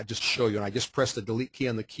just that, just to show you. And I just pressed the delete key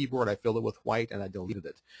on the keyboard. I filled it with white, and I deleted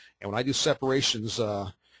it. And when I do separations,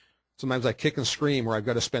 sometimes I kick and scream where I've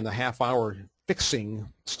got to spend a half hour fixing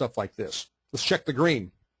stuff like this. Let's check the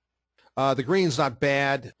green. The green's not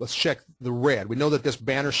bad. Let's check the red. We know that this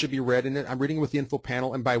banner should be red in it. I'm reading it with the info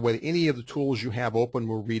panel, and by the way, any of the tools you have open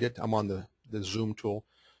will read it. I'm on the zoom tool.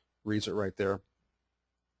 Reads it right there.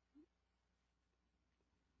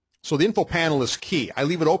 So the info panel is key. I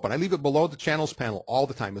leave it open. I leave it below the channels panel all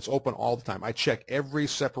the time. It's open all the time. I check every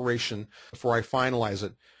separation before I finalize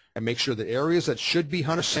it and make sure that areas that should be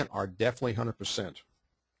 100% are definitely 100%.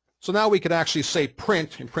 So now we could actually say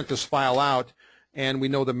print and print this file out, and we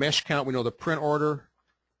know the mesh count, we know the print order,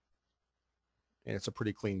 and it's a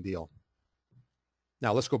pretty clean deal.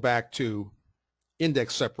 Now let's go back to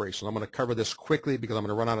index separation. I'm going to cover this quickly because I'm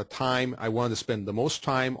going to run out of time. I wanted to spend the most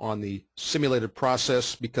time on the simulated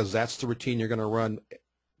process because that's the routine you're going to run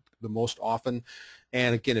the most often.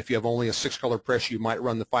 And again, if you have only a 6-color press, you might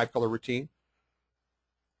run the 5-color routine.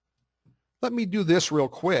 Let me do this real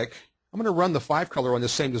quick. I'm going to run the 5-color on the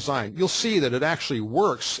same design. You'll see that it actually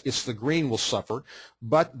works. It's the green will suffer.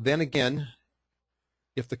 But then again,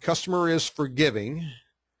 if the customer is forgiving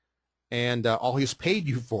and all he's paid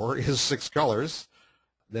you for is 6 colors,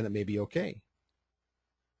 then it may be okay.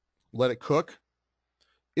 Let it cook.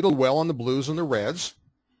 It'll well on the blues and the reds.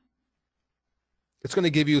 It's going to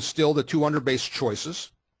give you still the 2 underbase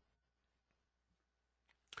choices.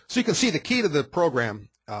 So you can see the key to the program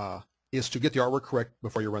is to get the artwork correct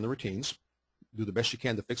before you run the routines. Do the best you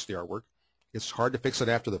can to fix the artwork. It's hard to fix it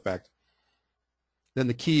after the fact. Then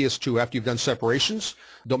the key is to, after you've done separations,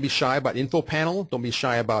 don't be shy about info panel. Don't be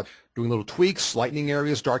shy about doing little tweaks, lightening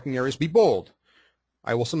areas, darkening areas. Be bold.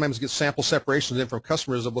 I will sometimes get sample separations in from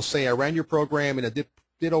customers that will say, I ran your program and it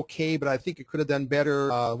did okay, but I think it could have done better.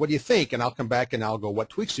 What do you think? And I'll come back and I'll go, what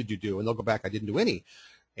tweaks did you do? And they'll go back, I didn't do any.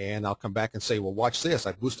 And I'll come back and say, well, watch this.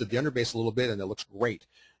 I boosted the underbase a little bit and it looks great.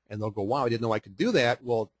 And they'll go, wow, I didn't know I could do that.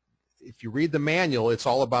 Well, if you read the manual, it's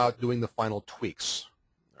all about doing the final tweaks.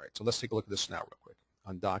 All right, so let's take a look at this now real quick.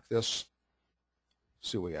 Undock this.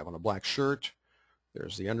 See what we have on a black shirt.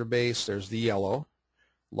 There's the underbase. There's the yellow.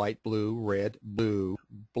 Light blue, red, blue,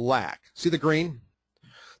 black. See the green?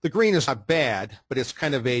 The green is not bad, but it's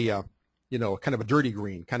kind of a, kind of a dirty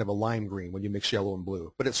green, kind of a lime green when you mix yellow and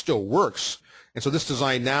blue. But it still works. And so this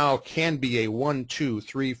design now can be a 1, 2,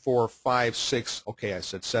 3, 4, 5, 6. Okay, I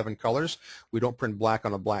said 7 colors. We don't print black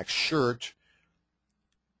on a black shirt.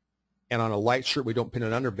 And on a light shirt, we don't print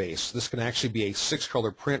an underbase. This can actually be a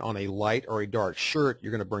 6-color print on a light or a dark shirt.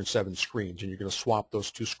 You're going to burn 7 screens, and you're going to swap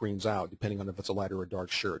those 2 screens out, depending on if it's a light or a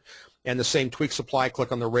dark shirt. And the same tweaks apply.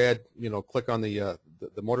 Click on the red, click on the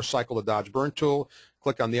motorcycle, the Dodge Burn tool,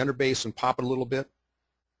 click on the underbase and pop it a little bit.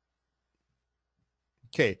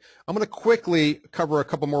 Okay, I'm going to quickly cover a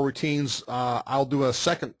couple more routines. I'll do a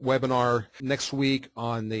second webinar next week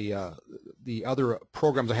on the other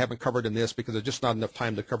programs I haven't covered in this because there's just not enough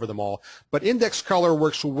time to cover them all. But index color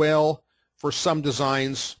works well for some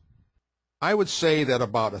designs. I would say that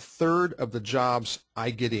about a third of the jobs I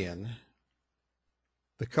get in,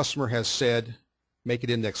 the customer has said, make it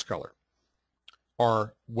index color,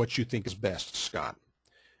 or what you think is best, Scott.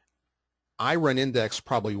 I run index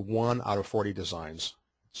probably 1 out of 40 designs.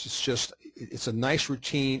 It's a nice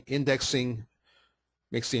routine. Indexing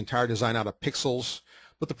makes the entire design out of pixels.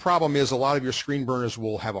 But the problem is a lot of your screen burners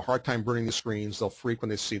will have a hard time burning the screens. They'll freak when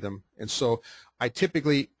they see them. And so I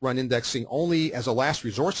typically run indexing only as a last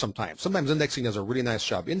resort sometimes. Sometimes indexing does a really nice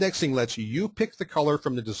job. Indexing lets you pick the color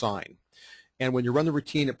from the design. And when you run the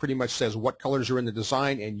routine, it pretty much says what colors are in the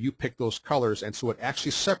design, and you pick those colors. And so it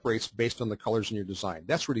actually separates based on the colors in your design.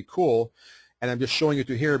 That's really cool. And I'm just showing it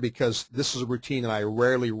to you here because this is a routine that I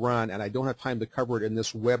rarely run, and I don't have time to cover it in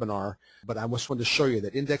this webinar. But I just wanted to show you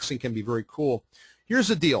that indexing can be very cool. Here's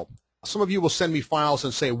the deal. Some of you will send me files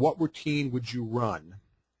and say, what routine would you run?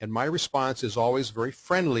 And my response is always very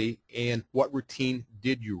friendly, and what routine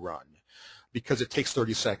did you run? Because it takes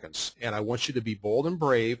 30 seconds. And I want you to be bold and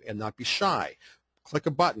brave and not be shy. Click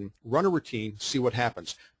a button, run a routine, see what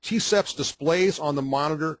happens. T-Seps displays on the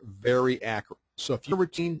monitor, very accurate. So if you have a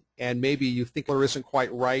routine and maybe you think color isn't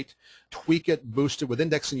quite right, tweak it, boost it. With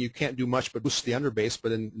indexing, you can't do much but boost the underbase.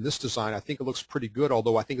 But in this design, I think it looks pretty good,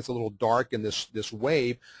 although I think it's a little dark in this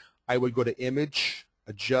wave. I would go to Image,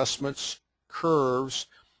 Adjustments, Curves,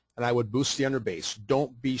 and I would boost the underbase.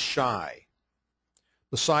 Don't be shy.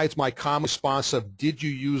 Besides my common response of, did you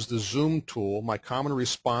use the zoom tool, my common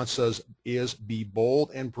response is be bold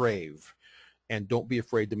and brave. And don't be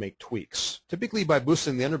afraid to make tweaks. Typically, by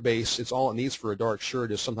boosting the underbase, it's all it needs for a dark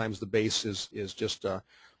shirt. Is sometimes the base is just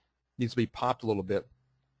needs to be popped a little bit.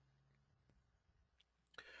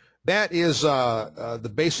 That is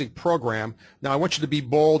the basic program. Now, I want you to be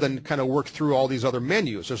bold and kind of work through all these other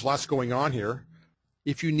menus. There's lots going on here.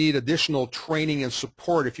 If you need additional training and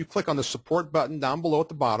support, if you click on the support button down below at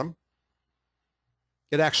the bottom,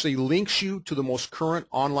 it actually links you to the most current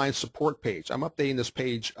online support page. I'm updating this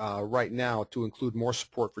page right now to include more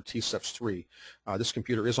support for T-Seps 3. This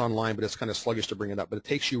computer is online, but it's kind of sluggish to bring it up. But it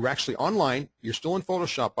takes you actually online. You're still in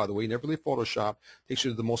Photoshop, by the way. You never leave Photoshop. It takes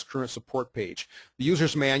you to the most current support page. The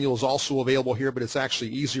user's manual is also available here, but it's actually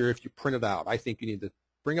easier if you print it out. I think you need to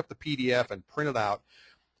bring up the PDF and print it out.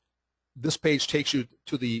 This page takes you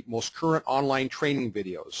to the most current online training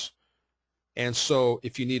videos. And so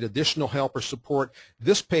if you need additional help or support,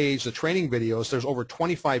 this page, the training videos, there's over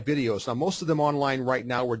 25 videos. Now, most of them online right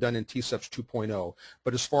now were done in T-Seps 2.0.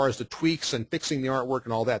 But as far as the tweaks and fixing the artwork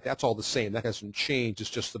and all that, that's all the same. That hasn't changed. It's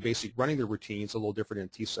just the basic running the routines a little different in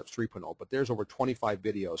T-Seps 3.0. But there's over 25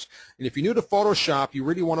 videos. And if you're new to Photoshop, you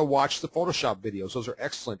really want to watch the Photoshop videos. Those are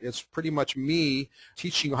excellent. It's pretty much me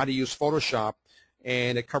teaching you how to use Photoshop,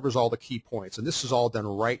 and it covers all the key points. And this is all done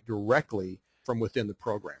right directly from within the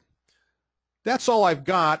program. That's all I've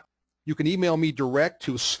got. You can email me direct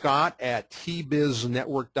to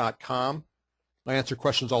scott@tbiznetwork.com. I answer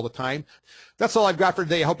questions all the time. That's all I've got for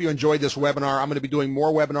today. I hope you enjoyed this webinar. I'm going to be doing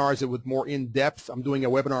more webinars with more in-depth. I'm doing a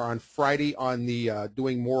webinar on Friday on the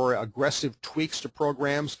doing more aggressive tweaks to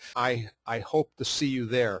programs. I hope to see you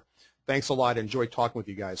there. Thanks a lot. Enjoy talking with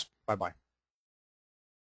you guys. Bye-bye.